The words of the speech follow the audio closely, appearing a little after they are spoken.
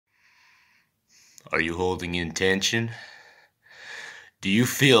Are you holding in tension? Do you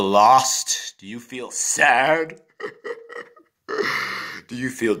feel lost? Do you feel sad? Do you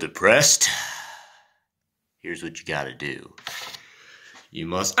feel depressed? Here's what you gotta do. You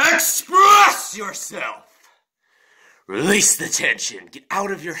must express yourself! Release the tension. Get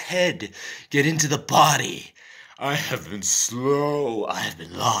out of your head. Get into the body. I have been slow. I have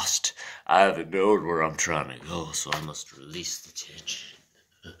been lost. I haven't known where I'm trying to go, so I must release the tension.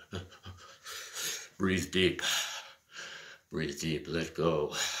 Breathe deep. Breathe deep. Let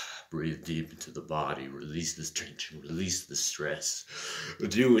go. Breathe deep into the body. Release this tension. Release the stress.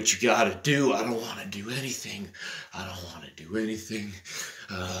 Do what you gotta do. I don't want to do anything. I don't want to do anything.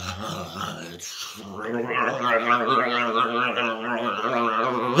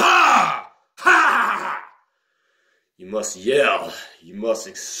 You must yell. You must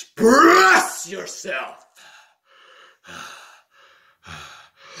express yourself.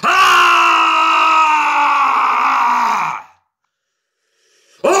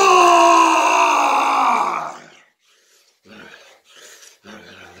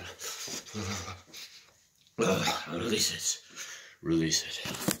 Release it. Release it.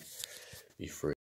 Be free.